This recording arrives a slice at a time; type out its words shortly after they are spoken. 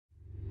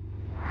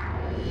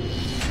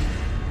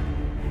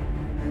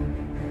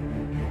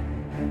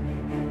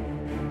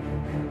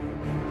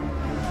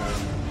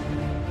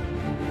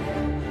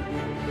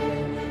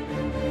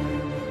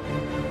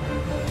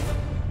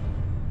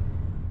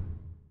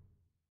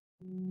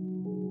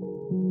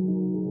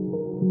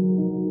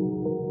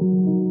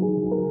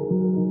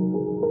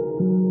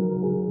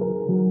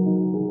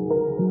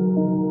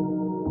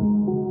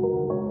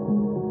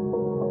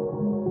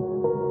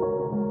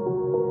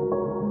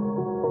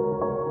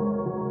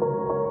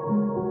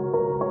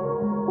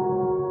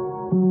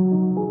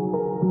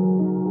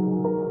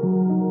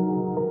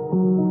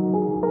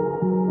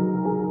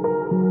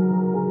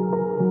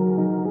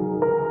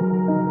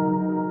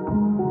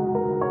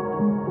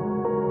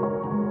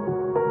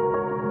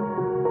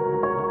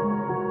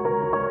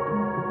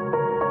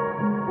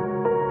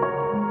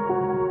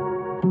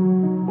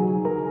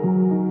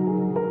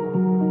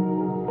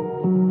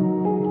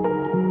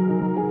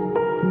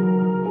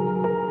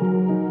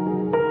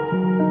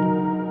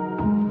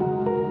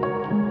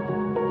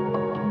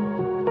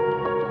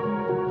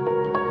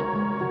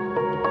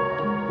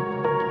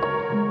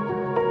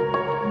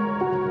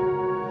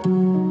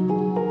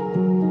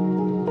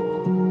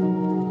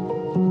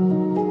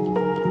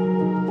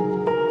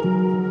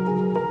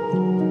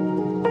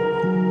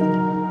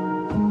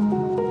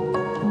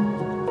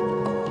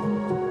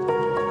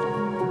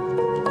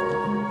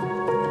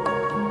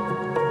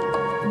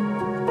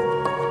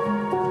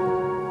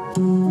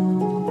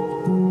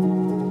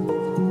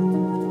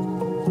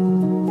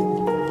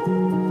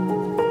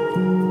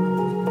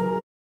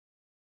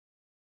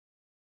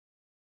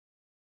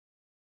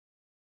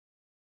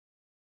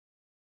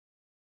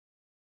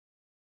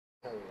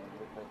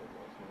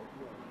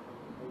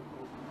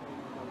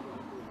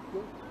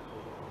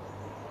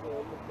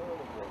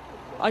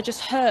I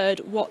just heard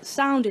what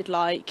sounded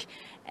like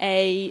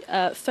a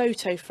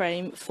photo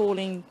frame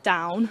falling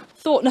down.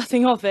 Thought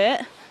nothing of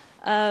it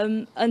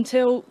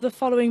until the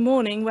following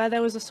morning, where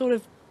there was a sort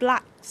of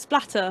black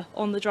splatter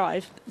on the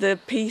drive. The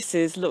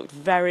pieces looked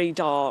very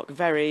dark,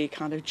 very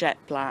kind of jet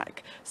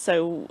black.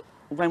 So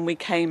when we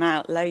came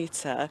out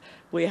later,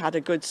 we had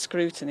a good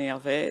scrutiny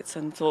of it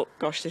and thought,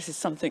 gosh, this is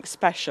something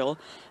special.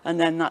 And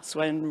then that's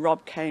when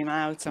Rob came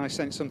out. I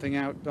sent something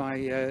out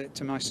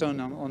to my son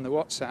on the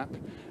WhatsApp,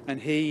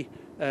 and he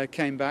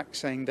came back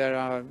saying there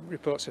are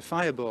reports of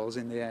fireballs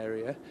in the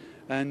area,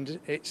 and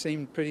it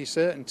seemed pretty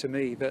certain to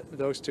me that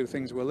those two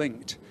things were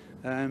linked.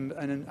 And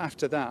then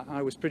after that,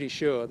 I was pretty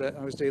sure that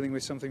I was dealing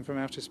with something from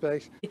outer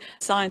space.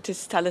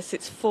 Scientists tell us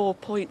it's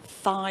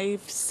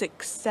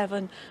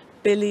 4.567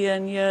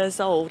 billion years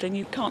old, and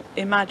you can't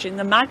imagine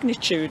the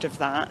magnitude of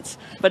that.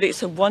 But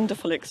it's a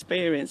wonderful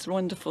experience,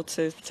 wonderful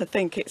to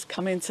think it's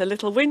come into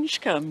little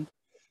Winchcombe.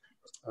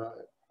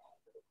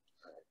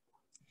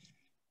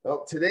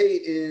 Well, today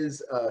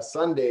is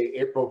Sunday,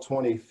 April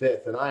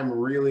 25th, and I'm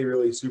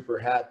really super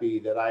happy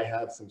that I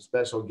have some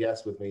special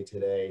guests with me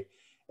today.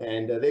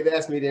 And they've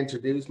asked me to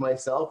introduce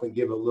myself and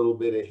give a little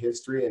bit of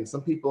history, and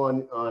some people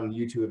on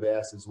YouTube have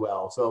asked as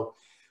well. So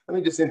let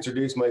me just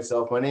introduce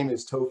myself. My name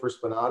is Topher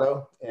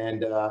Spinnato,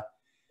 and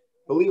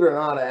believe it or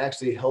not, I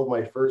actually held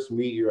my first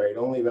meteorite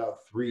only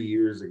about 3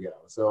 years ago.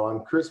 So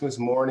on Christmas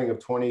morning of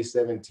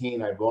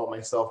 2017, I bought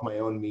myself my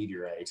own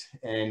meteorite,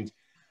 and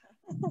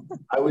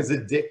I was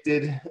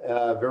addicted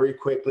very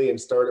quickly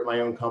and started my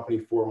own company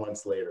 4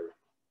 months later.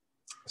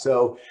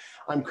 So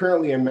I'm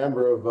currently a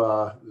member of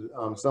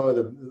some of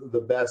the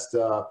best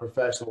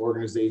professional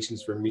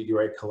organizations for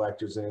meteorite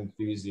collectors and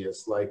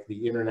enthusiasts, like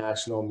the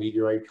International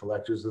Meteorite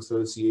Collectors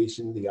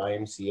Association, the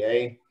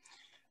IMCA,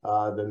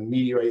 the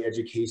Meteorite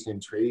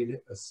Education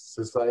Trade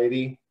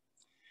Society.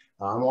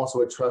 I'm also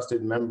a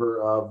trusted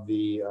member of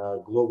the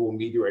Global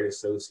Meteorite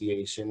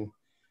Association,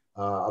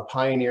 a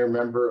pioneer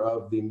member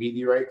of the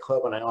Meteorite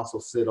Club, and I also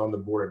sit on the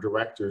board of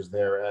directors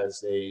there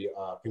as a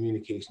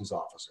communications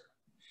officer.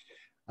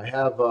 I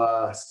have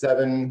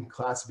 7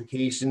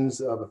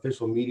 classifications of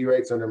official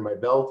meteorites under my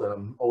belt, and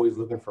I'm always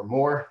looking for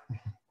more.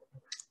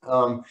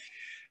 I'm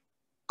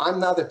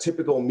not a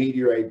typical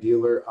meteorite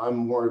dealer. I'm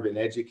more of an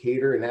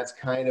educator, and that's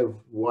kind of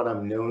what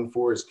I'm known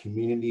for, is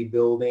community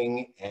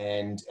building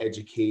and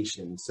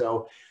education.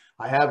 So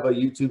I have a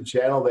YouTube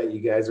channel that you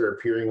guys are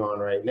appearing on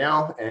right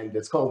now, and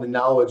it's called The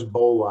Knowledge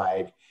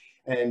Bolide.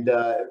 And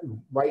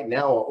right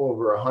now,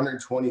 over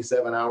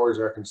 127 hours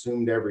are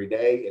consumed every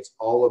day. It's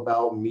all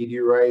about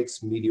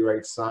meteorites,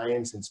 meteorite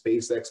science, and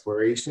space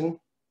exploration.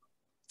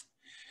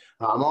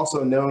 I'm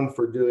also known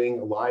for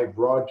doing live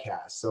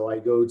broadcasts. So I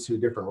go to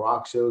different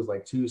rock shows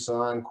like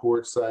Tucson,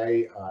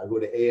 Quartzsite. I go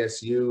to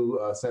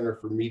ASU, Center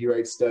for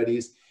Meteorite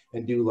Studies,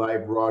 and do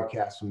live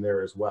broadcasts from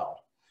there as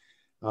well.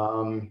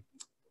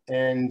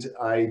 And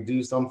I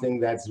do something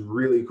that's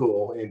really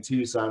cool in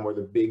Tucson, where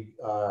the big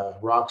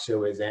rock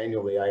show is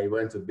annually. I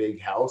rent a big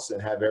house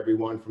and have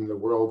everyone from the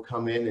world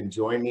come in and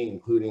join me,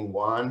 including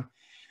Juan,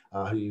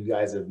 who you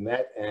guys have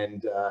met,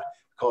 and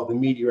called the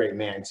Meteorite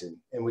Mansion.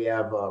 And we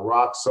have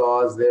rock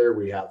saws there,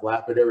 we have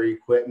lapidary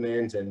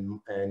equipment and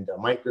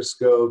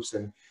microscopes,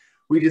 and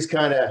we just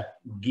kind of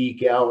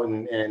geek out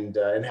and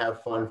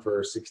have fun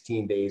for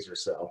 16 days or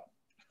so.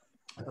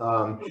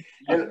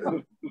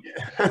 And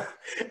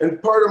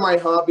part of my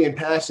hobby and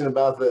passion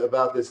about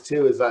this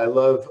too is I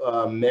love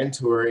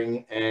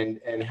mentoring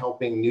and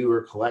helping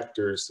newer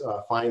collectors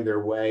find their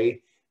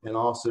way, and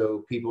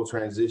also people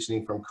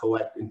transitioning from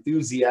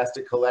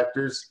enthusiastic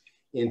collectors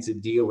into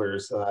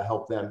dealers,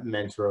 help them,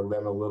 mentor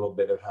them a little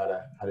bit of how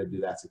to do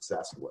that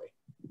successfully.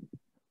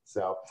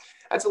 So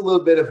that's a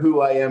little bit of who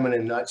I am in a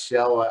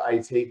nutshell. I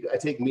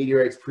take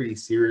meteorites pretty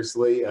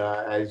seriously,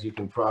 as you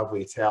can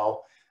probably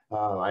tell.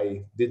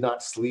 I did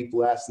not sleep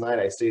last night.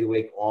 I stayed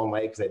awake all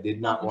night because I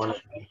did not want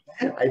to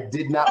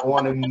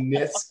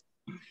miss.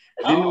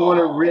 I didn't want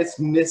to risk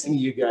missing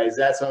you guys.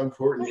 That's how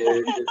important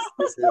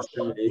this is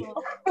to me.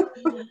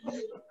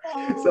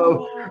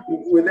 So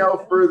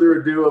without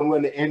further ado, I'm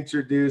going to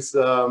introduce 2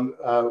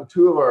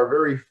 of our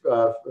very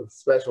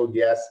special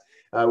guests.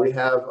 We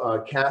have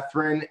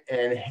Cathryn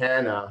and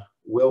Hannah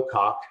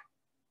Wilcock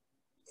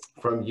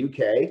from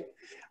UK,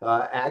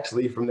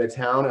 actually from the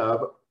town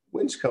of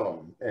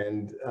Winchcombe,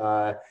 and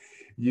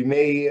you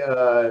may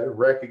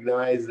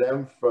recognize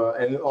them from,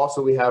 and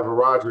also we have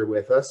Roger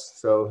with us.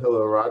 So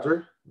hello,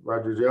 Roger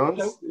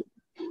Jones.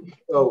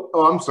 Hello.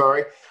 Oh, I'm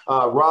sorry.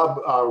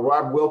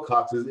 Rob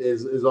Wilcox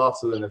is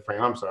also in the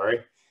frame. I'm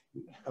sorry.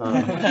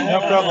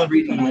 No problem.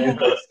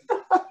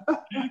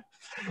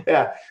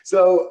 Yeah.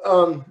 So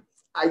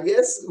I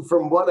guess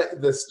from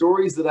the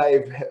stories that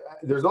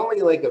there's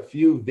only like a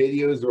few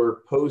videos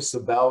or posts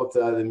about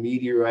the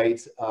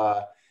meteorite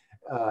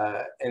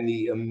and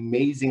the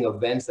amazing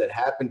events that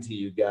happened to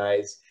you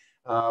guys.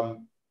 I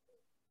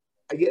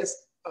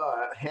guess,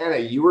 Hannah,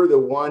 you were the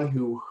one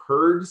who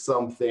heard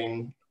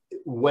something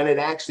when it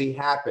actually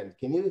happened.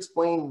 Can you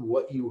explain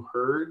what you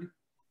heard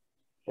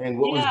and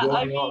what was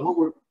going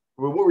on?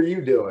 What were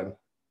you doing?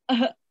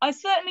 I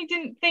certainly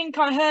didn't think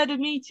I heard a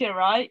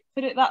meteorite,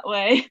 put it that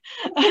way.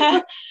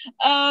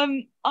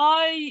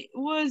 I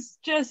was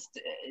just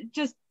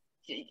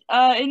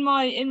in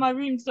my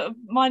room, sort of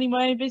minding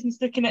my own business,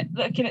 looking at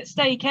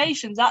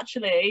staycations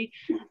actually,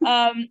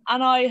 and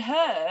I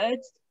heard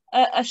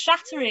a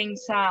shattering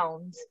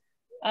sound.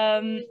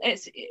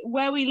 It's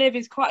where we live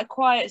is quite a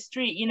quiet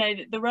street. You know,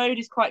 the road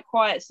is quite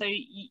quiet, so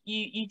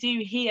you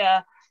do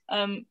hear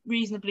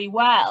reasonably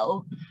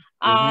well.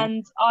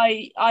 And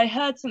I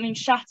heard something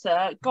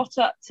shatter, got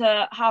up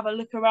to have a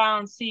look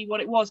around, see what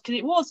it was, because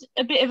it was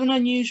a bit of an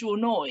unusual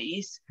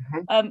noise.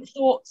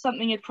 Thought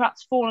something had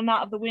perhaps fallen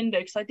out of the window,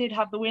 because I did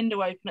have the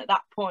window open at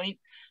that point.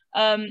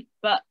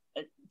 But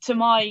to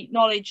my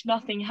knowledge,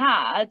 nothing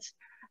had.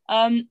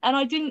 And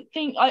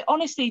I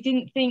honestly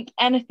didn't think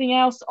anything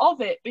else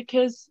of it,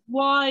 because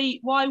why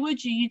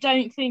would you? You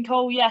don't think,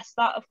 oh yes,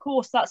 that, of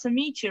course, that's a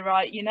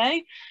meteorite, you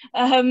know.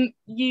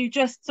 You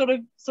just sort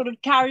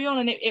of carry on,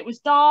 and it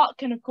was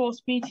dark, and of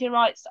course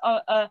meteorites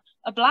are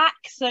black,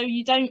 so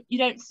you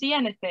don't see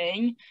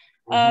anything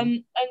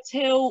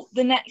until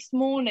the next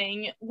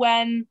morning,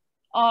 when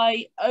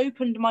I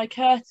opened my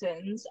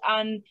curtains,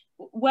 and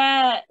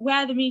where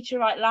the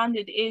meteorite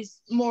landed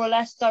is more or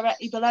less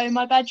directly below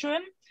my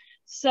bedroom.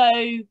 So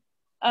you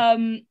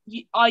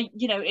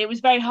know, it was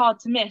very hard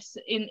to miss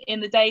in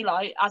the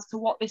daylight as to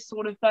what this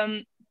sort of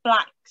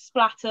black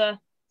splatter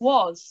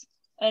was,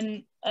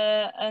 and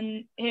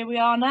here we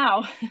are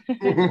now.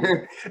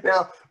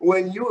 Now,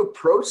 when you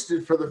approached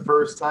it for the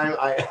first time,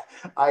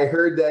 I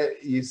heard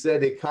that you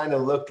said it kind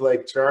of looked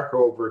like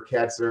charcoal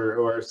briquettes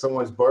or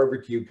someone's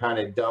barbecue kind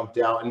of dumped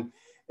out, and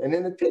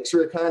in the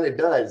picture it kind of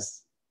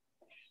does.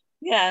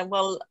 Yeah,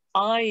 well,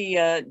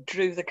 I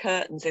drew the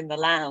curtains in the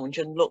lounge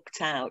and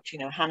looked out. You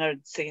know, Hannah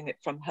had seen it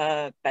from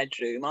her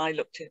bedroom. I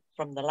looked at it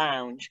from the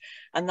lounge,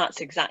 and that's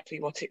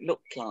exactly what it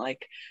looked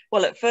like.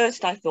 Well, at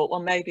first I thought,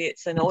 well, maybe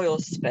it's an oil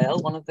spill.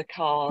 One of the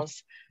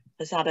cars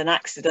has had an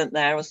accident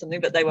there or something,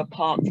 but they were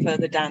parked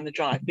further down the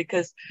drive,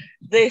 because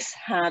this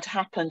had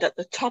happened at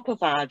the top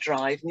of our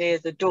drive near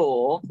the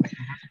door.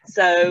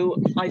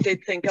 So I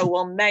did think, oh,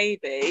 well,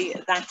 maybe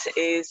that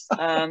is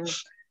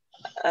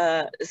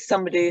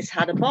somebody's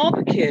had a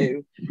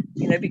barbecue,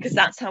 you know, because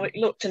that's how it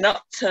looked, an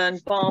upturned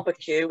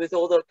barbecue with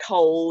all the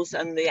coals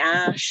and the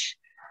ash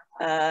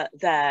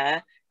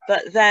there.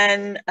 But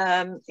then,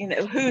 you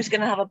know, who's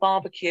going to have a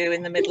barbecue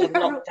in the middle of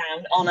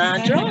lockdown on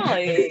our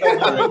drive?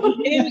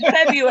 In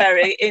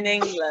February in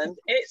England,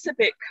 it's a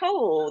bit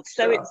cold,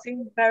 so it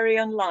seemed very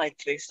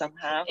unlikely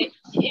somehow.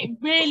 It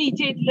really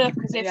did look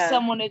as if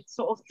someone had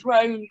sort of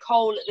thrown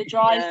coal at the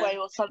driveway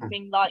or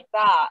something like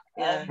that.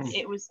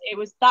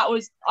 That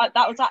was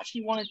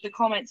actually one of the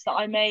comments that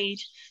I made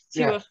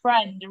to a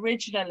friend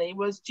originally,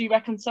 was, do you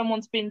reckon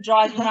someone's been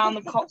driving around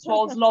the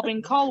Cotswolds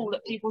lobbing coal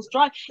at people's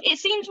drive? It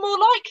seems more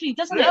likely,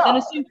 doesn't it, than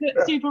a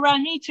super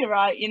round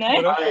meteorite, you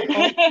know?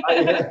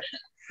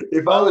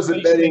 If I was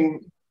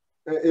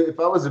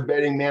a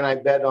betting man,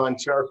 I'd bet on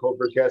charcoal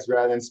briquettes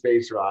rather than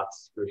space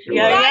rocks, for sure.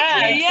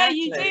 Yeah,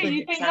 you do.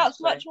 You think that's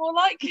much more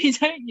likely,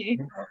 don't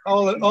you?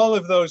 All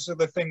of those are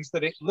the things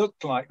that it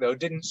looked like, though,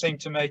 didn't seem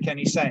to make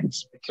any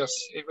sense, because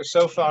it was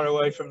so far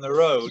away from the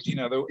road. You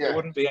know, there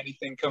wouldn't be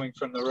anything coming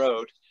from the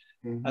road.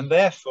 And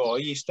therefore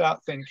you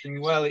start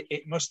thinking, well,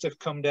 it must have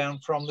come down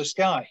from the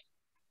sky.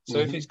 So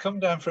if it's come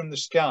down from the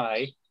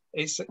sky,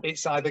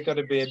 it's either got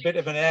to be a bit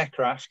of an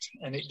aircraft,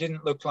 and it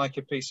didn't look like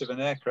a piece of an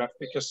aircraft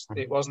because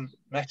it wasn't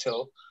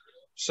metal.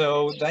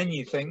 So then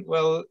you think,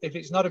 well, if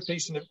it's not a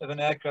piece of an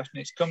aircraft and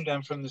it's come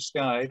down from the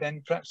sky,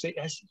 then perhaps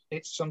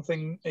it's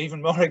something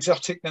even more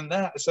exotic than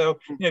that. So,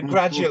 you know,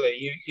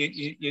 gradually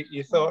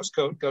your thoughts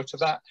go to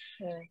that.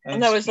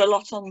 And there was a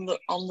lot on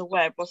the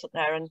web, wasn't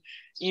there? And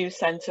you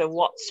sent a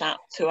WhatsApp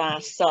to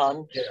our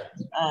son,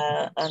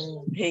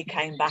 and he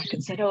came back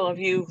and said, oh, have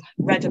you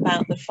read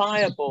about the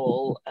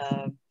fireball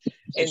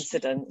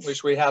incident?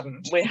 Which we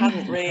hadn't. We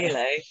hadn't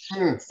really.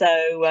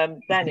 So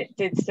then it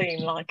did seem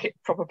like it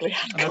probably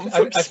had come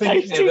from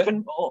space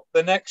even more.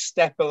 The next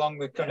step along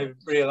the kind of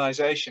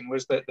realization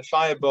was that the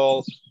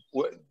fireball,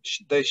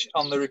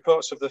 on the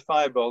reports of the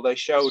fireball, they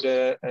showed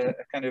a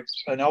kind of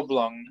an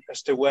oblong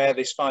as to where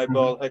this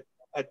fireball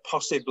had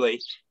possibly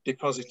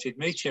deposited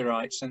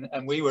meteorites,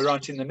 and we were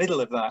right in the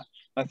middle of that.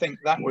 I think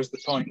that was the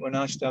point when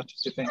I started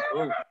to think,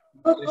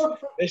 oh,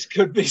 this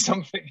could be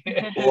something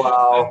here.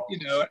 Wow. You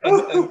know,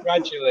 and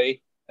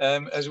gradually,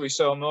 as we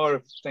saw more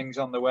of things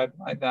on the web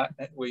like that,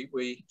 we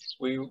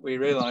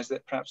realised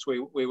that perhaps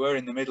we were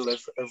in the middle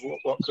of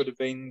what could have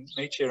been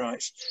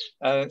meteorites.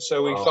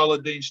 So we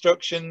followed the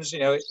instructions. You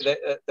know,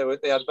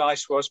 the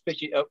advice was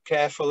pick it up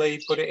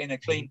carefully, put it in a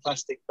clean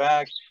plastic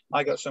bag.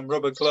 I got some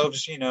rubber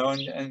gloves, you know,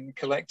 and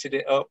collected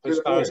it up as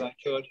far as I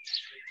could.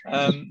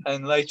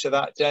 And later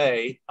that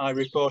day, I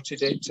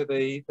reported it to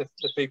the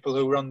people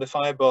who run the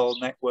Fireball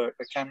network,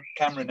 the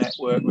camera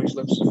network, which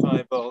looks at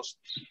fireballs.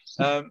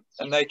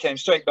 And they came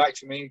straight back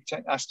to me,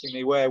 asking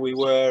me where we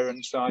were.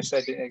 And so I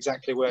said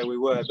exactly where we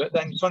were. But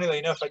then, funnily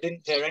enough, I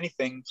didn't hear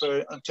anything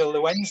until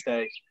the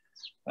Wednesday.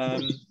 I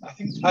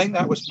think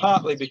that was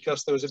partly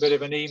because there was a bit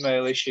of an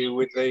email issue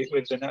with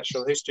the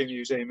Natural History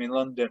Museum in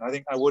London. I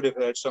think I would have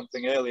heard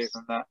something earlier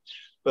than that.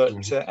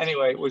 But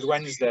anyway, it was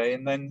Wednesday,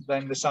 and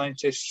then the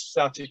scientists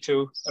started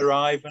to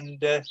arrive,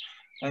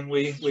 and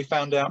we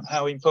found out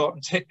how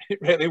important it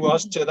really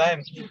was to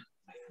them.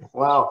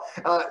 Wow.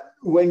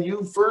 When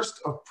you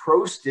first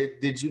approached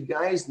it, did you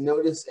guys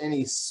notice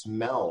any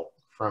smell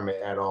from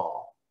it at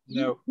all?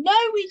 No. No,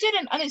 we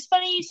didn't. And it's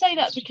funny you say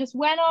that, because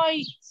when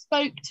I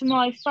spoke to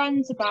my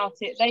friends about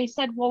it, they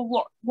said,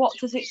 well, what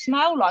does it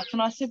smell like?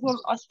 And I said, well,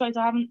 I suppose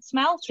I haven't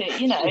smelt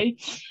it, you know.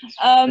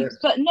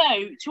 But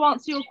no, to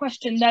answer your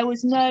question, there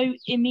was no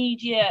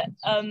immediate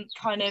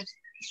kind of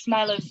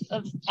smell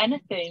of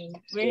anything,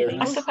 really.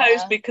 I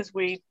suppose because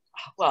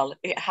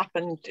it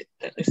happened,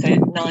 they say, at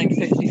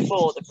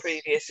 9:54 the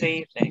previous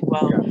evening.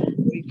 Well,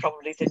 we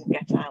probably didn't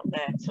get out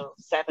there till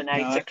 7,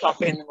 8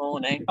 o'clock in the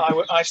morning.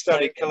 I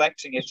started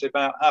collecting it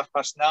about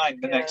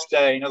 9:30 the next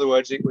day. In other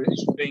words,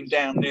 it's been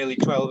down nearly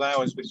 12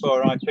 hours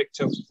before I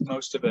picked up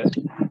most of it.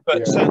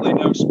 But certainly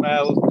no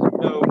smell,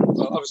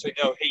 obviously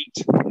no heat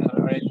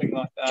or anything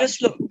like that.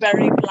 Just looked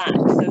very black,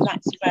 so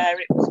that's where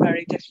it was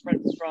very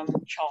different from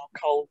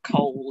charcoal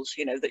coals,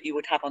 you know, that you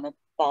would have on a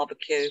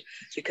barbecue,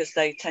 because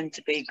they tend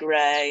to be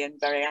grey and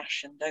very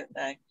ashen, don't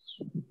they?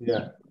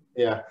 Yeah.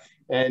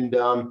 And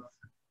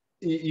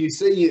you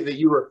say that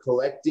you were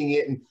collecting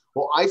it, and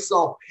well, I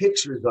saw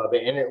pictures of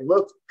it, and it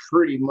looked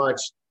pretty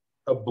much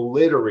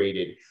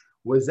obliterated.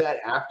 Was that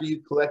after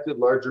you collected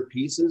larger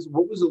pieces?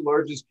 What was the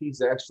largest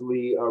piece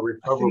actually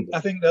recoverable? I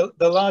think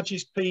the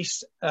largest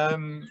piece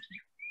from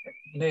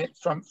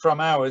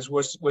ours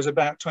was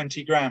about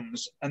 20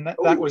 grams, and that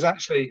was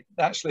actually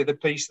the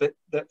piece that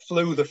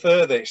flew the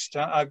furthest.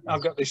 I've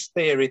got this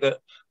theory that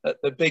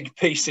the big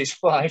pieces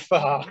fly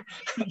far,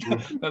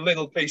 the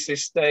little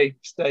pieces stay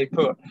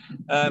put,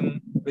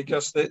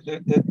 because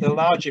the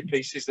larger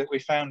pieces that we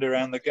found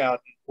around the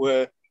garden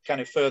were kind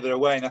of further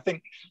away, and I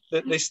think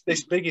that this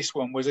biggest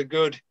one was a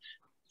good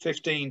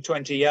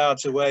 15-20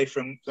 yards away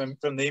from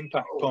the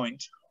impact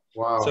point.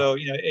 Wow. So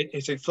you know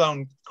it had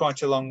flown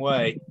quite a long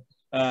way.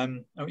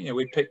 You know,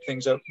 we picked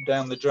things up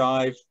down the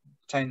drive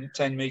 10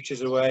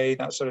 meters away,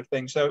 that sort of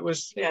thing. So it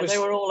was they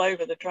were all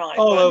over the drive,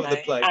 all over the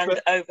place,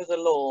 and over the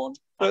lawn.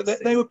 But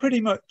they were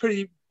pretty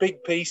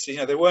big pieces. You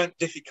know, they weren't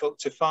difficult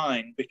to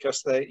find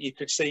because you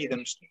could see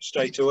them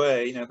straight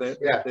away. You know,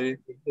 the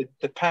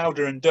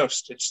powder and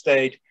dust had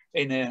stayed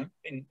on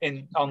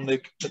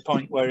the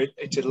point where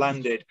it had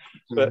landed,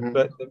 but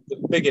the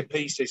bigger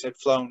pieces had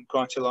flown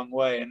quite a long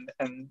way,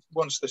 and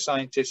once the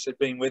scientists had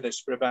been with us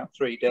for about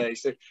 3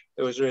 days,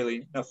 there was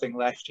really nothing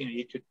left. You know,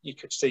 you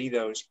could see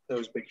those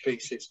big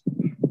pieces.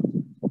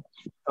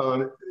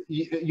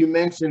 You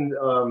mentioned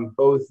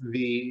both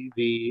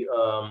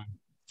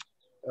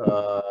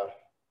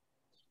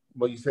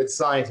well, you said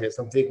scientists.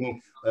 I'm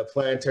thinking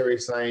planetary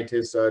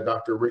scientist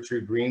Dr.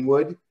 Richard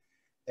Greenwood.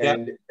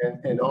 And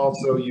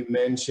also you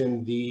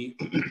mentioned the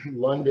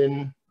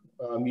London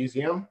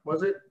Museum,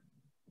 was it?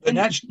 The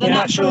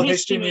Natural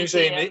History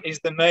Museum is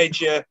the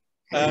major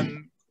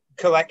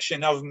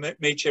collection of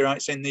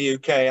meteorites in the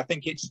UK. I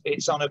think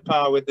it's on a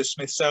par with the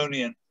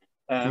Smithsonian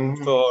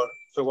for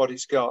what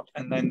it's got.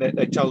 And then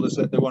they told us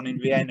that the one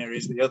in Vienna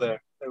is the other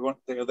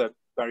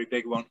very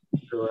big one.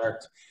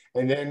 Correct.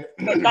 And then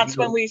that's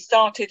when we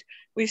started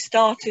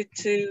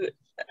to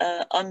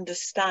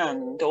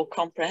understand or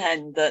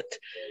comprehend that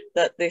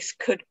this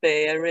could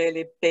be a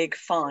really big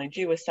find.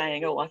 You were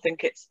saying, I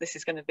think this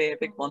is going to be a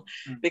big one,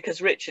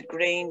 because Richard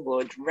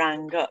Greenwood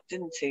rang up,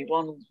 didn't he,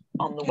 on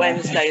the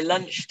Wednesday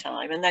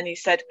lunchtime, and then he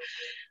said,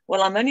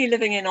 well, I'm only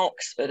living in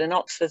Oxford, and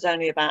Oxford's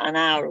only about an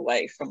hour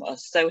away from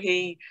us, so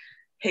he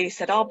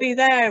said, I'll be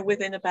there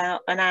within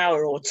about an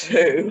hour or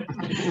two,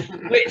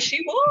 which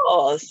he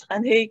was,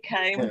 and he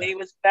came and he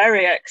was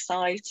very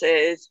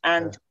excited,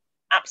 and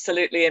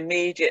absolutely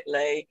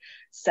immediately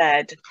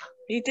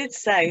he did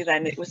say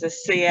then it was a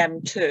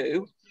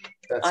CM2.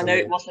 That's I know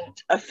amazing. It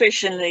wasn't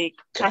officially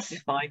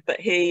classified, but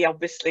he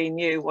obviously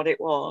knew what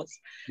it was.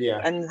 Yeah.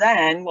 And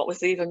then what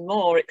was even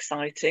more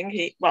exciting,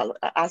 he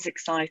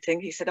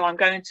said, I'm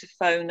going to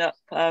phone up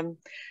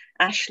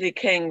Ashley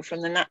King from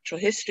the Natural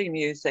History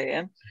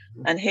Museum,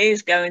 and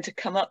he's going to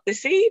come up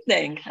this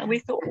evening. And we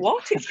thought,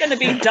 what? It's going to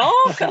be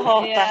dark at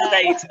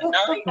 8:30 at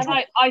night. And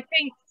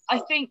I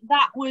think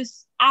that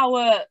was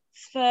our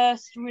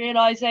first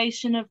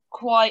realization of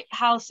quite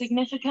how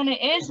significant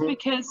it is,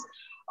 because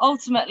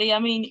ultimately, I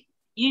mean,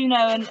 you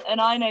know,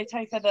 and I know,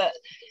 Topher, that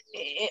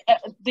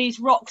these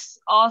rocks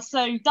are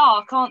so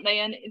dark, aren't they?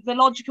 And the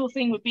logical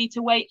thing would be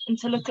to wait and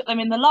to look at them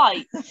in the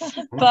light.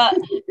 But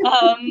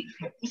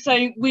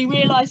so we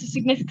realised the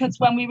significance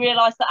when we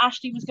realised that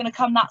Ashley was going to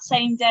come that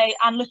same day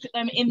and look at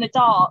them in the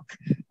dark.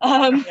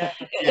 And,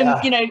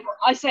 you know,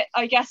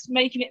 I guess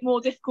making it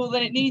more difficult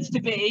than it needs to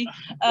be.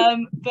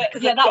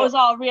 But yeah, that was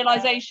our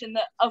realisation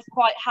of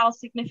quite how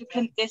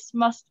significant this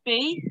must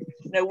be.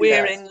 No,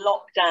 we're in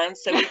lockdown,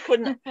 so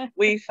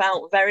we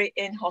felt very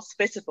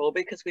inhospitable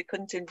because we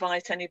couldn't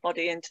invite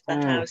anybody into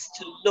the house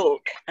to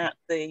look at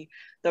the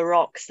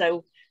rock.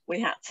 So we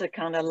had to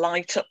kind of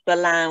light up the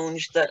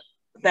lounge that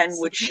then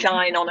would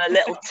shine on a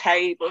little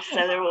table, so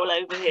they're all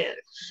over here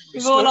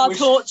with all our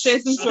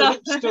torches and stuff.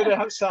 Stood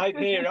outside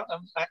here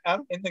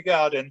out in the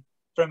garden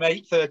from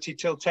 8:30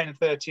 till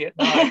 10:30 at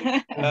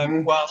night,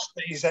 whilst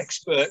these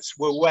experts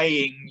were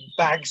weighing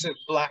bags of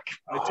black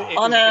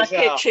on our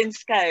kitchen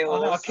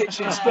scales. On our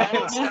kitchen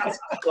scales. That's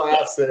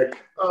classic.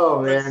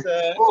 Oh man,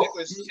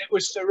 it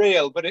was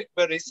surreal, but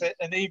it's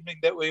an evening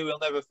that we will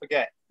never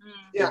forget.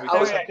 Yeah,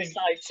 very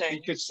exciting.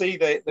 You could see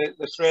the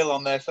thrill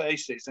on their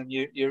faces, and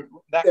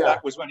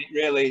that was when it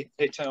really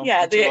hit home.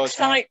 Yeah, the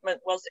excitement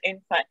was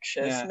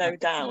infectious, no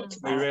doubt.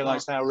 We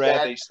realised how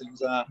rare these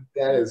things are.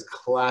 That is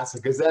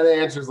classic, because that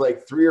answers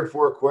like 3 or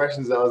 4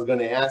 questions I was going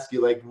to ask you.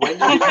 Like, when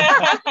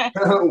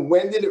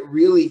did it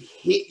really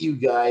hit you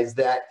guys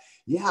that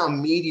a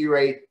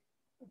meteorite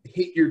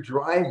hit your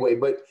driveway,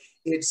 but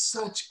it's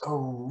such a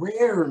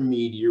rare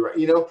meteorite,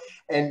 you know,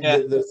 and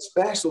the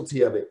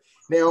specialty of it.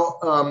 Now,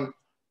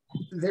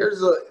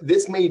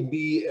 this may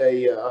be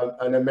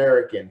an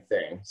American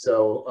thing,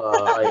 so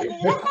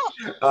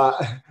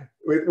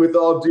with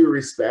all due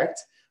respect,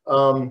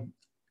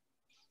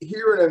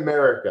 here in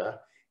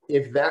America,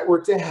 if that were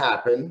to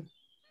happen,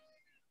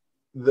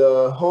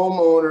 the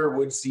homeowner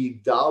would see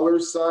dollar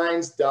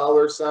signs,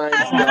 dollars. Okay,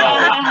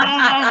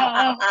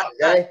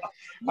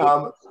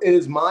 it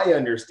is my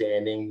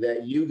understanding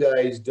that you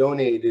guys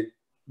donated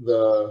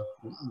the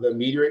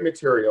meteorite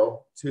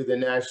material to the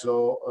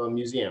National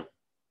Museum.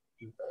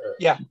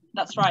 Yeah,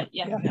 that's right.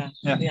 Yeah.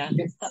 That's right.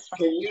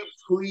 Can you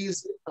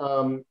please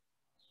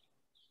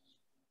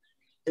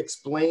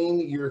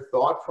explain your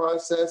thought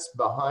process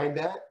behind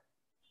that?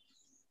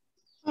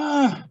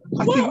 I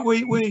think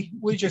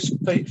we just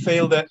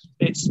feel that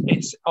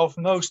it's of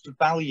most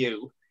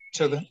value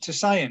to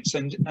science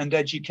and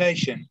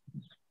education,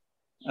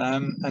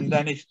 and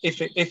then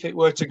if it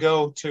were to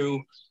go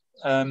to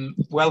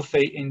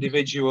wealthy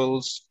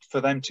individuals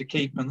for them to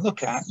keep and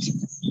look at,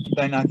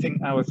 then I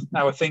think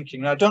our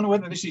thinking, I don't know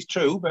whether this is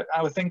true, but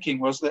our thinking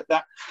was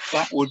that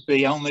would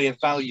be only of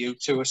value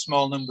to a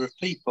small number of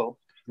people,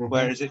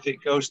 whereas if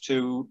it goes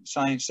to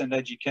science and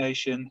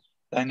education,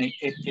 then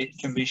it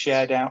can be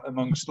shared out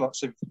amongst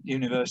lots of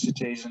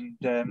universities and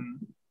get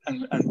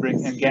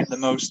the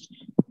most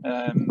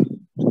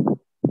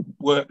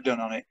work done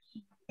on it.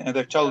 You know,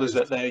 they've told us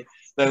that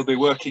they'll be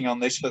working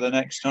on this for the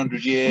next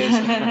 100 years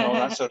and all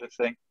that sort of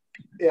thing.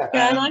 Yeah,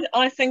 and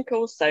I think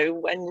also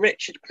when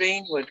Richard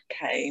Greenwood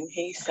came,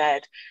 he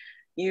said,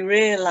 you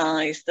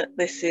realise that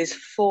this is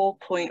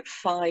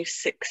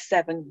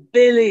 4.567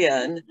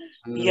 billion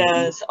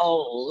years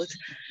old.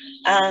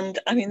 And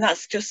I mean,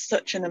 that's just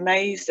such an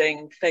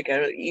amazing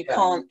figure. You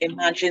can't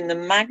imagine the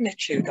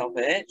magnitude of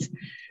it.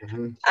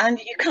 And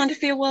you kind of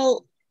feel,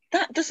 well,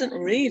 that doesn't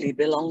really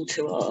belong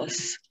to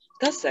us,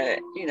 does it?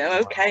 You know,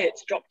 okay,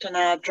 it's dropped on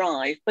our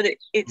drive, but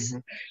it's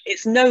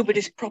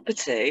nobody's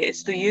property.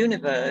 It's the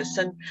universe.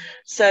 And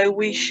so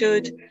we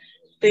should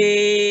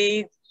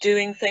be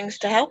doing things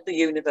to help the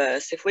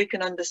universe. If we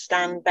can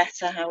understand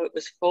better how it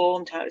was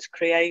formed, how it's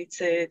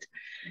created,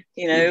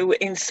 you know,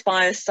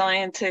 inspire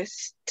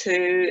scientists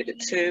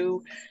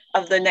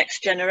of the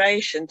next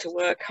generation to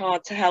work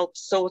hard to help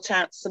sort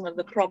out some of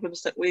the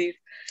problems that we've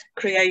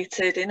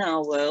created in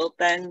our world,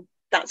 then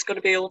that's got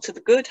to be all to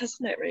the good,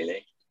 hasn't it,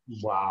 really?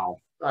 Wow.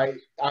 I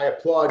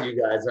applaud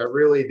you guys. I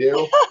really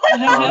do.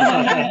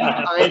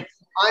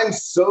 I'm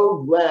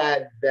so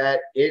glad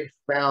that it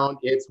found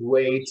its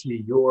way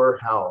to your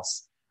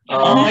house.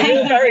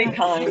 You're very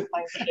kind.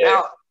 Thank you.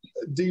 Now,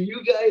 do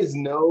you guys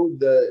know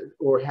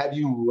or have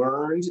you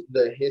learned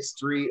the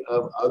history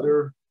of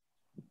other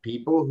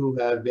people who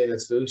have been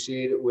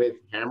associated with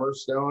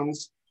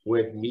hammerstones,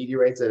 with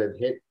meteorites that have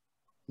hit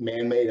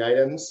man-made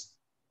items?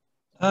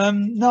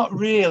 Not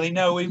really.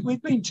 No,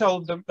 we've been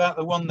told about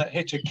the one that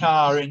hit a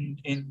car in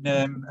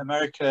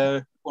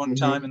America one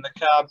time, and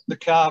the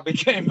car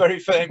became very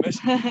famous.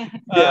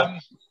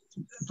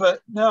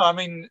 But no, I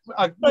mean,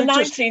 the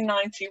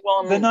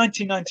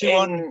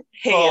 1991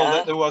 fall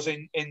that there was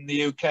in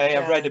the UK.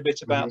 I've read a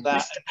bit about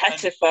that. Mr.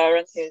 Pettifer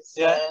and his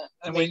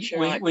and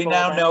we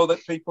now know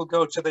that people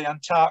go to the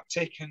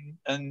Antarctic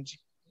and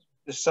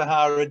the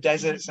Sahara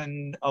deserts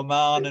and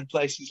Oman and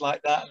places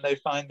like that, and they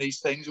find these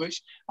things,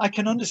 which I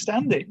can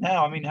understand it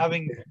now. I mean,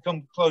 having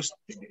come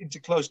into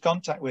close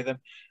contact with them,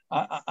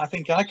 I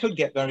think I could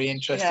get very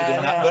interested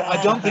in that, but I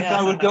don't think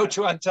I would go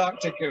to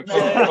Antarctica.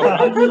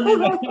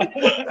 Although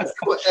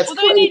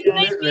they'd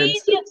be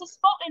easier to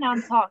spot in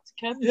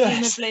Antarctica,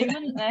 presumably,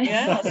 wouldn't they?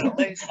 Yeah, that's what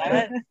they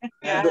said.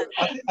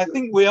 I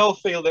think we all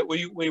feel that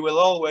we will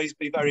always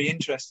be very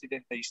interested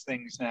in these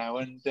things now,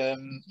 and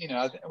you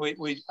know,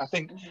 I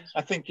think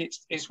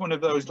it's one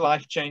of those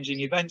life-changing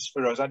events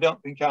for us. I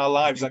don't think our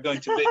lives are going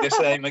to be the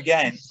same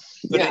again,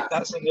 but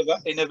that's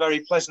in a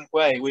very pleasant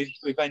way.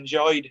 We've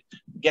enjoyed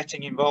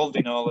getting involved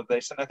in all of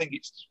this, and I think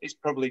it's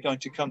probably going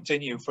to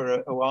continue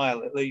for a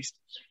while at least.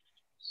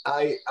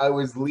 I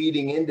was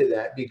leading into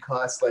that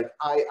because, like,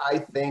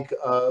 I think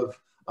of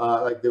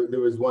like there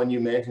was one you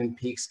mentioned,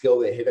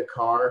 Peekskill, that hit a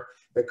car.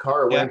 The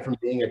car went from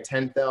being a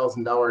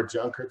 $10,000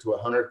 junker to a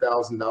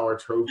 $100,000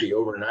 trophy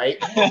overnight.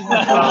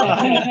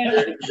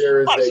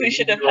 There is Perhaps we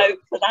should have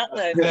hoped for that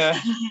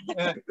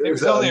then.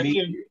 There's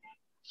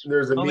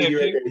a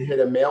meteorite that hit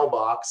a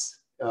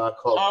mailbox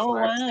called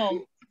wow.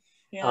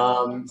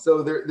 Yeah.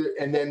 So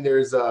and then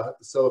there's a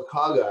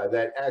Silicaga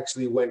that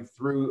actually went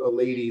through a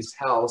lady's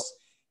house,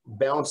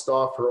 bounced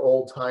off her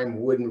old-time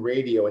wooden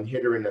radio and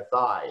hit her in the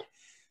thigh.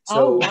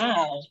 So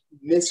wow.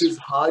 Mrs.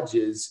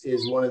 Hodges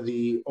is one of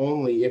the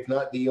only, if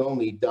not the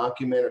only,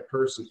 documented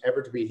person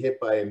ever to be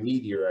hit by a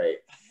meteorite.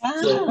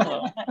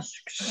 Wow.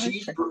 So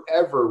she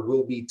forever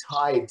will be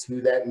tied to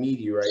that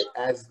meteorite,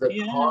 as the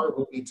car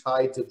will be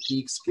tied to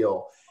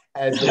Peekskill,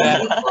 as the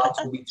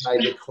Wilcox will be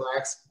tied to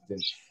Claxton,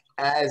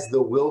 as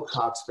the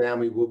Wilcock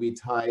family will be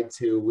tied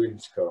to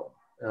Winchcombe.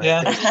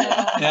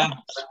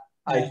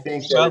 I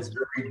think that it's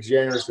very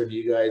generous of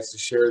you guys to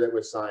share that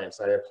with science.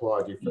 I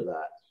applaud you for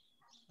that.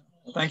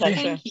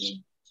 Thank you.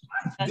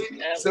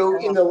 So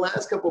in the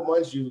last couple of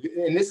months,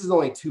 and this is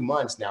only 2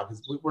 months now,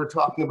 because we're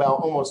talking about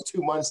almost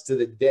 2 months to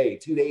the day,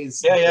 2 days.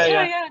 Did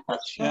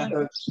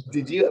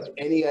you have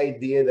any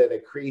idea that a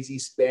crazy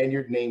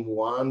Spaniard named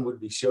Juan would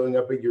be showing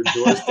up at your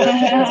doorstep?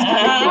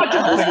 I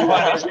don't think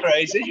Juan is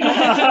crazy.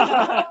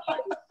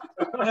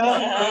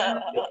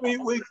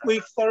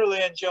 We've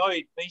thoroughly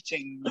enjoyed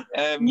meeting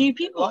new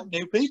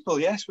people.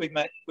 Yes, we've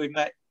met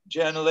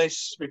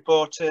journalists,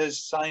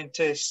 reporters,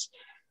 scientists.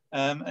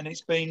 And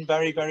it's been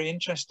very, very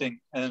interesting.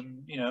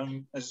 You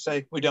know, as I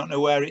say, we don't know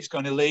where it's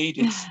going to lead.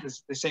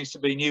 There seems to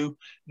be new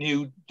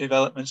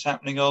developments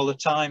happening all the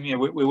time. You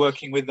know, we're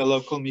working with the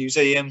local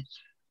museum.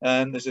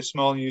 There's a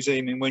small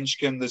museum in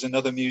Winchcombe. There's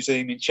another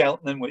museum in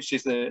Cheltenham, which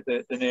is the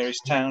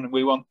nearest town, and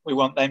we want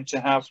them to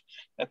have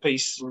a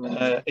piece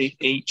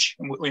each.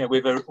 And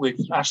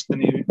we've asked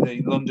the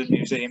London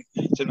Museum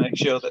to make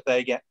sure that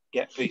they get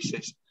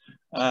pieces.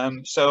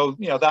 So,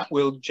 you know, that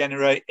will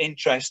generate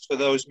interest for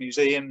those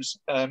museums.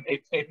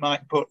 It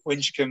might put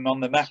Winchcombe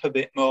on the map a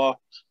bit more,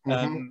 you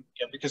know,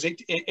 because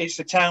it's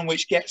a town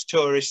which gets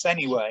tourists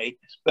anyway,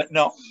 but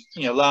not,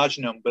 you know, large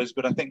numbers.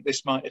 But I think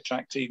this might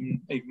attract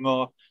even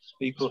more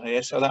people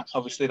here. So that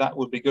obviously that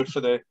would be good for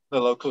the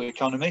local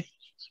economy.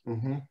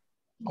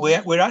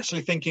 We're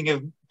actually thinking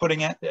of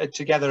putting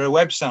together a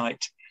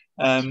website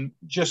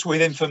just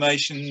with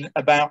information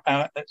about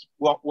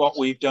what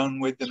we've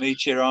done with the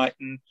meteorite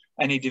and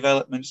any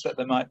developments that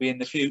there might be in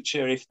the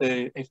future. If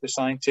the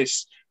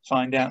scientists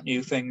find out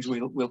new things,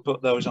 we'll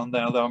put those on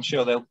there, although I'm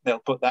sure they'll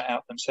put that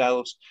out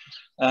themselves.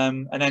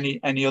 And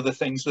any other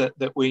things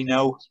that we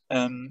know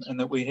and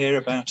that we hear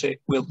about it,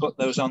 we'll put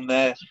those on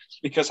there,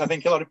 because I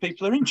think a lot of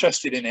people are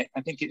interested in it.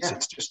 I think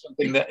it's just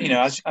something that, you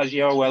know, as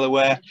you're well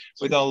aware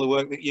with all the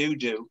work that you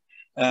do,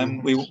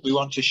 we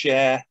want to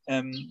share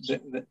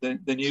the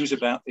news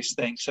about this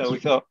thing. So we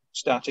thought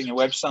starting a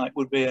website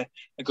would be a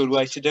good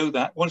way to do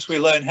that. Once we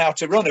learn how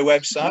to run a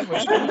website,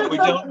 which we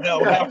don't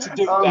know how to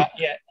do that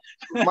yet.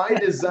 My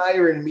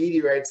desire in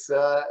meteorites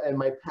and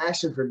my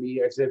passion for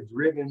meteorites have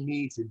driven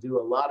me to do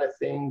a lot of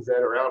things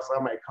that are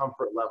outside my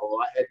comfort level.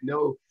 I had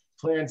no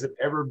plans of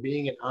ever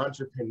being an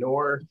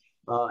entrepreneur,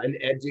 an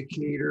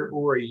educator,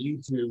 or a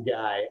YouTube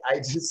guy.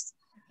 I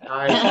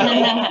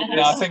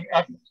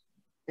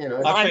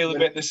feel a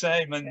bit the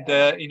same, and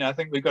you know, I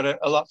think we've got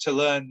a lot to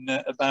learn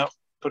about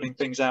putting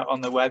things out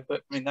on the web.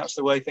 But I mean, that's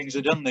the way things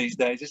are done these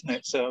days, isn't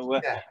it? So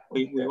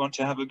we want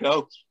to have a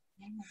go.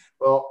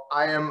 Well,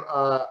 I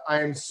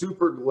am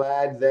super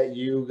glad that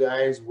you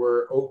guys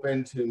were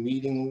open to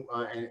meeting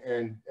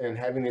and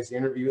having this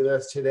interview with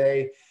us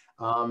today.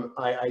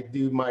 I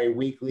do my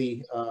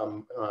weekly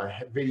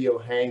video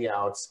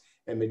hangouts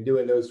and been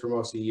doing those for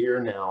almost a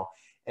year now,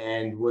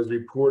 and was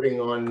reporting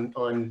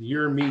on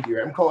your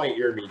meteorite. I'm calling it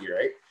your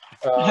meteorite.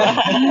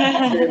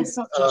 Since,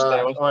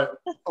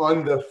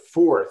 on the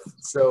 4th.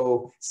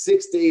 So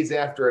 6 days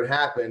after it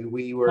happened,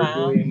 we were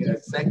doing a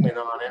segment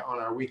on it on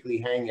our weekly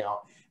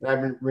hangout, and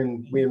I've been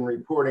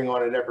reporting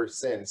on it ever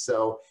since.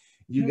 So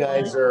you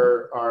guys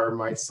are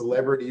my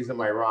celebrities and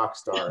my rock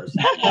stars.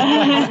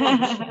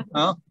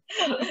 Well,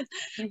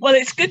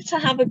 it's good to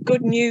have a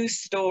good news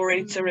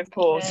story to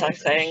report, I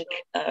think,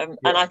 and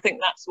I think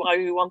that's why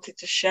we wanted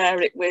to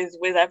share it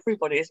with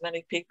everybody, as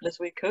many people as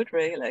we could,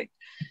 really.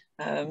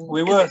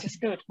 We were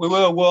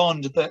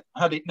warned that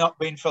had it not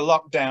been for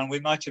lockdown, we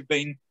might have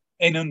been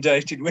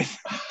inundated with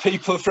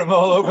people from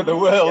all over the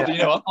world, you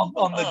know,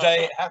 on the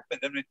day it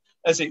happened. I mean,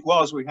 as it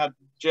was, we had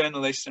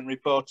journalists and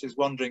reporters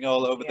wandering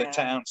all over the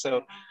town,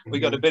 so we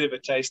got a bit of a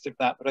taste of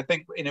that. But I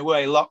think, in a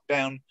way,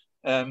 lockdown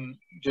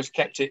just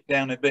kept it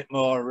down a bit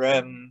more,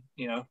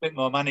 you know, a bit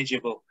more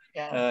manageable.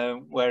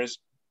 Whereas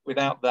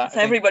without that, so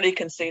everybody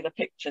can see the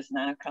pictures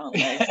now, can't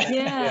they?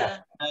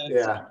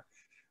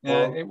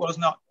 Well, it was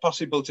not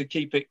possible to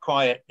keep it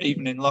quiet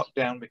even in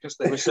lockdown because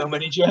there were so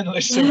many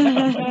journalists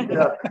around.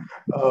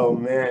 Oh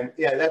man,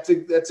 that's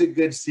a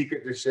good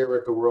secret to share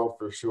with the world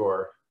for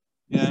sure.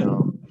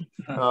 So,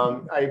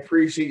 I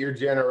appreciate your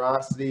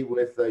generosity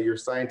with your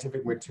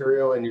scientific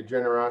material and your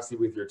generosity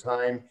with your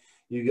time.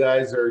 You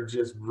guys are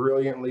just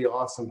brilliantly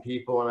awesome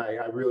people, and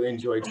I really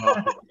enjoyed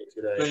talking to you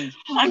today. Please.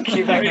 Thank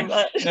you very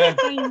much. Yeah.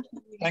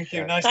 Thank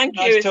you. Nice, Thank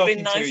nice you. It's talking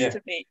been nice to you.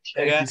 to meet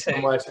you. Thank you so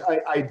much.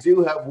 I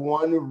do have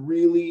one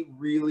really,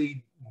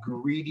 really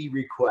greedy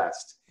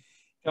request.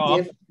 Go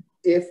on.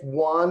 If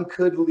Juan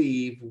could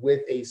leave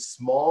with a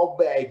small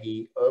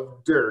baggie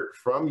of dirt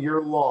from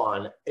your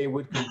lawn, it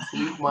would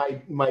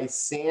complete my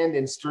sand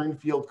and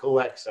Sternfield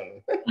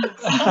collection.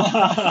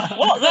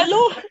 What?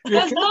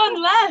 There's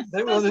none left.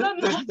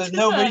 There's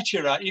no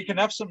meteorite. You can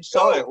have some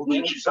soil.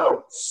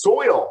 So,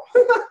 soil.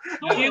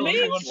 You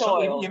mean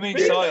soil? You mean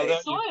Really? soil,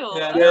 don't you? Soil.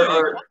 Yeah, There no,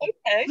 are,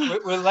 Okay.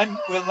 we'll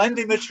lend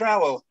him a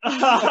trowel.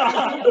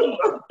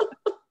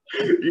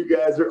 you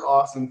guys are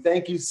awesome.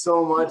 Thank you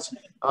so much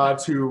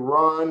to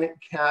Ron,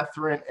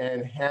 Cathryn,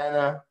 and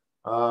Hannah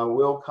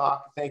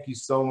Wilcock. Thank you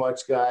so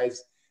much,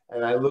 guys.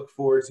 And I look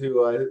forward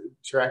to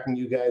tracking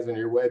you guys on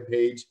your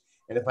webpage.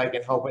 And if I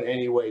can help in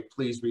any way,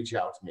 please reach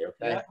out to me,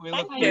 okay? Yeah, we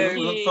Thank you.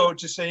 look forward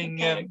to seeing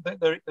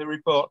the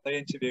report, the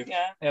interview.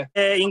 Yeah.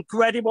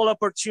 Incredible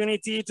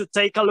opportunity to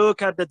take a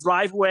look at the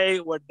driveway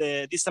where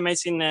this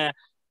amazing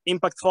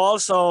impact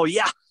falls. So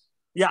yeah,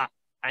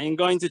 I'm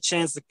going to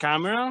change the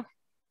camera.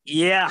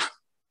 Yeah.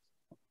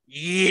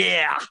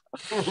 It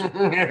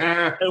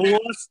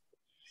was,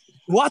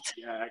 what?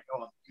 Yeah,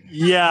 go on.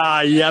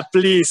 Yeah,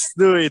 please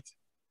do it.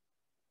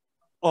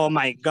 Oh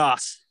my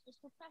gosh.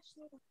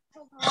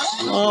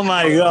 Oh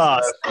my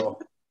gosh.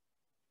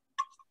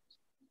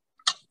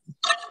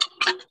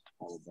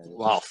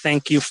 Wow,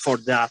 thank you for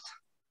that.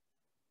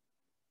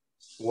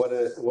 What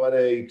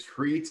a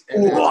treat.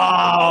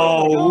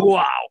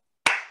 Wow.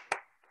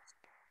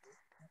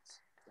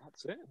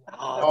 That's it.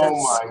 Oh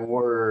my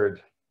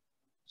word.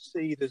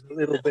 See, there's a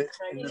little bit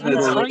in the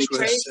middle, which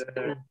was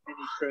mini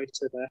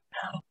crater there.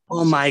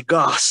 Oh my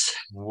gosh.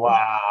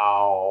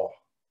 Wow.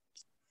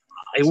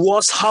 I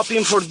was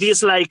hoping for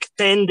this like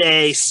 10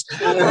 days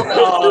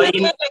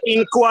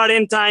in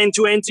quarantine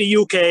to enter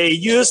UK.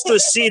 Used to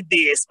see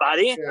this,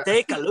 buddy. Yeah.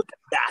 Take a look at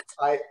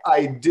that.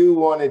 I do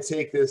want to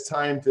take this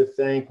time to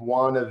thank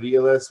Juan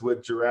Aviles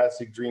with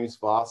Jurassic Dreams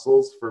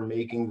Fossils for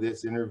making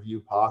this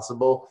interview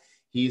possible.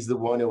 He's the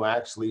one who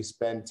actually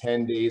spent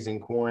 10 days in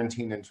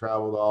quarantine and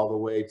traveled all the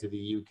way to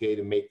the UK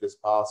to make this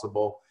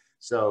possible.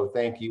 So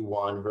thank you,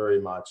 Juan,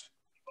 very much.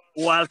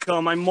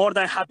 Welcome. I'm more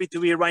than happy to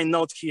be right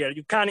now here.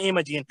 You can't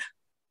imagine.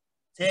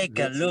 Take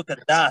a look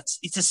at that.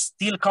 It's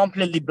still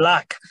completely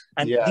black.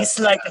 And this is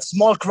like a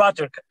small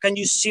crater. Can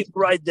you see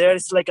right there?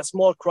 It's like a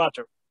small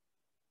crater.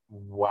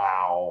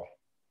 Wow.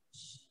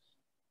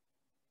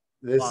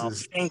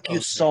 Thank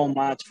you so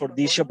much for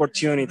this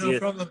opportunity. No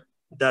problem.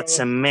 That's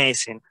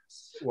amazing.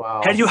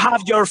 Wow. Can you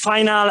have your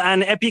final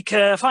and epic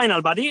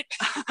final, buddy?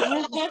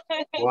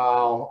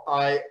 Wow.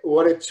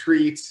 What a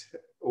treat.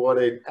 What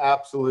an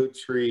absolute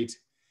treat.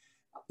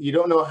 You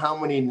don't know how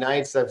many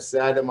nights I've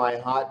sat in my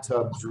hot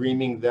tub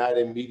dreaming that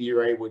a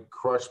meteorite would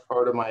crush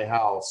part of my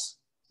house.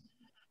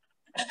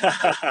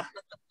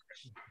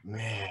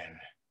 Man,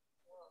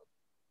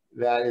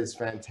 that is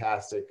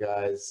fantastic,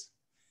 guys.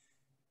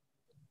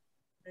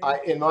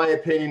 In my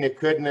opinion, it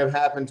couldn't have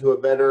happened to a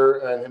better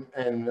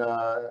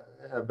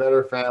a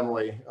better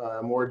family,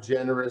 a more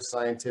generous,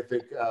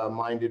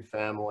 scientific-minded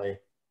family.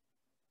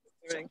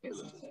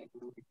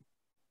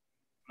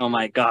 Oh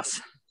my gosh.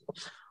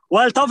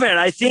 Well, Topher,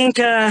 I think,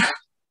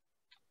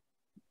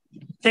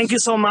 thank you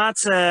so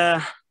much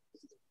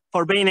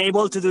for being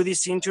able to do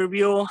this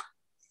interview.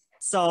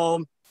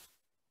 So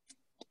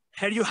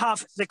here you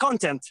have the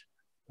content.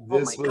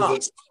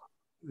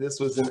 This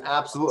was an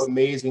absolute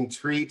amazing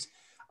treat.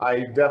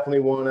 I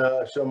definitely want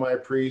to show my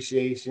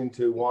appreciation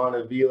to Juan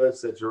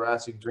Aviles at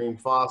Jurassic Dream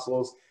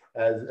Fossils,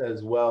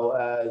 as well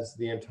as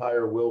the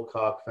entire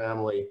Wilcock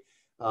family.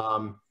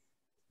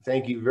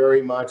 Thank you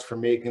very much for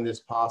making this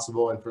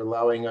possible and for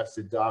allowing us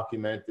to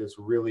document this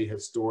really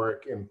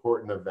historic,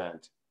 important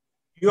event.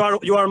 You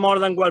are more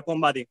than welcome,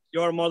 buddy.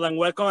 You are more than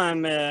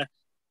welcome.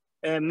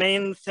 And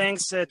main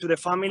thanks to the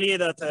family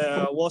that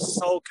was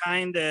so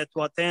kind to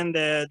attend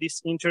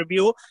this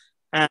interview.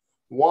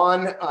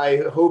 Juan,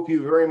 I hope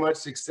you very much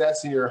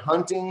success in your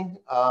hunting.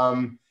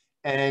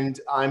 And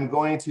I'm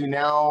going to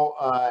now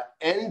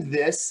end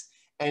this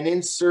and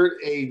insert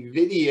a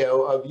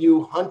video of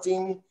you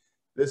hunting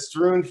the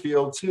strewn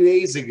field 2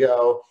 days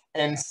ago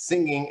and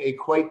singing a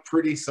quite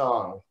pretty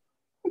song.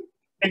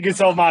 Thank you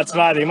so much,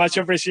 buddy. Much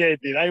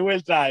appreciated. I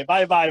will try.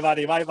 Bye-bye,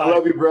 buddy. Bye-bye. I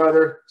love you,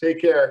 brother.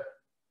 Take care.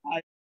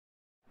 Bye.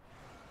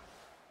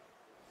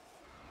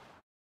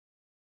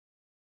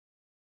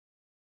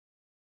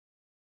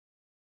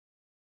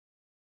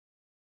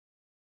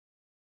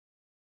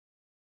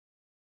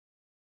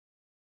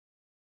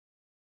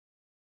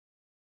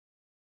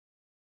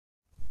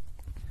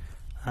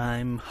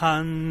 I'm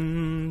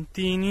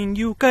hunting in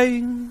UK.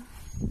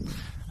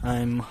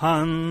 I'm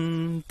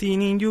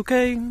hunting in UK.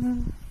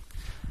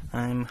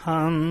 I'm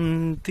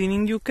hunting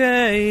in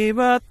UK,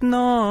 but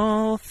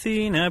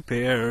nothing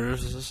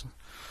appears.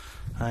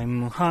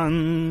 I'm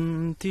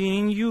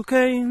hunting in UK.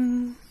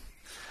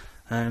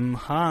 I'm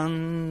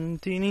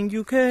hunting in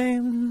UK,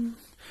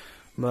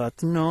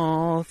 but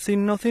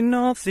nothing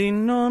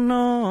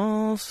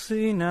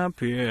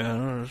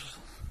appears.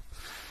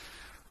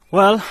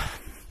 Well,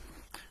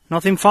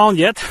 nothing found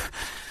yet,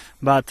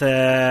 but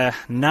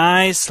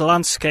nice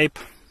landscape,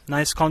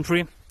 nice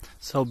country,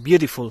 so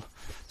beautiful,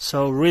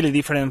 so really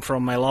different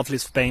from my lovely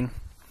Spain.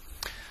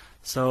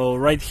 So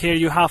right here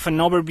you have an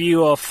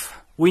overview of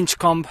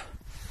Winchcombe,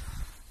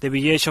 the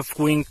village of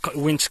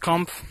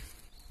Winchcombe.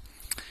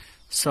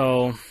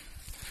 So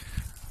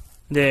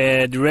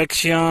the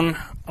direction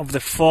of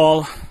the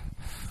fall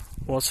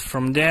was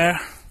from there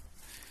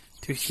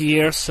to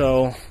here,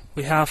 so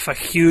we have a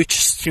huge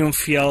stream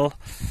field.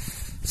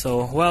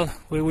 So well,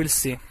 we will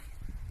see.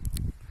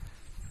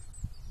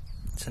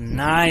 It's a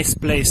nice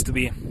place to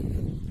be.